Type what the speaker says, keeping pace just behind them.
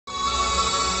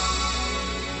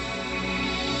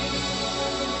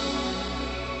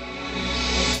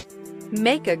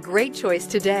Make a great choice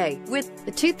today with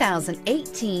the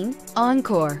 2018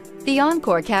 Encore. The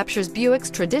Encore captures Buick's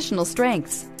traditional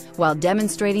strengths while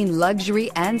demonstrating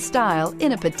luxury and style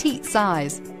in a petite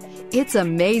size. It's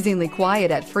amazingly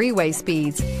quiet at freeway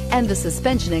speeds, and the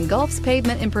suspension engulfs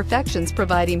pavement imperfections,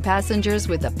 providing passengers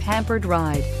with a pampered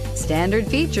ride. Standard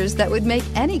features that would make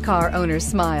any car owner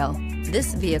smile.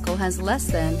 This vehicle has less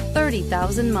than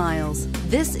 30,000 miles.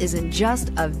 This isn't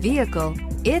just a vehicle,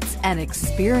 it's an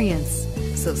experience.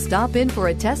 So stop in for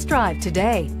a test drive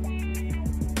today.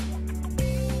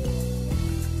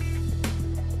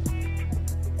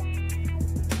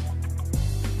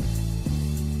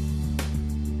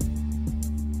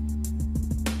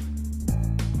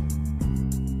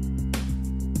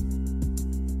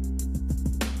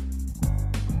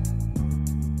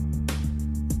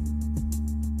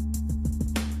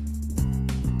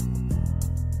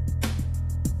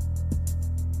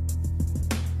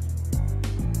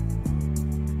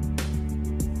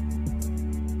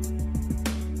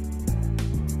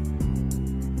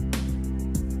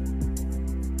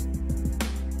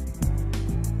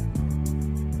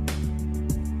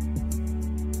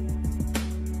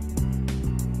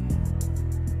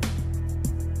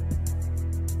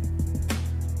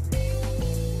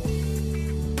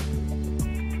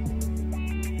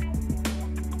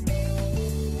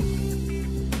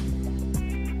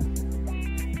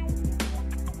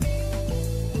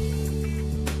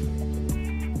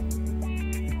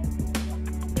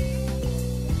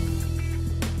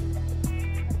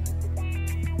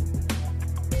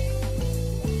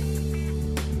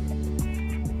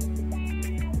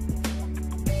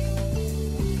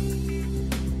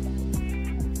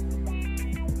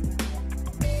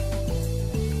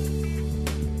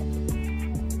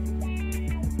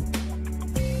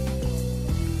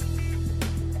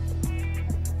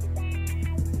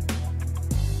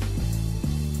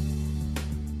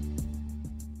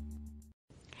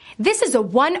 This is a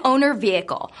one-owner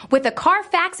vehicle with a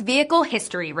CARFAX Vehicle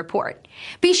History Report.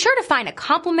 Be sure to find a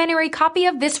complimentary copy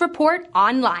of this report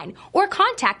online or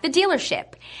contact the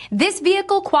dealership. This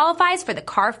vehicle qualifies for the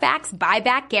CARFAX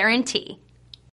Buyback Guarantee.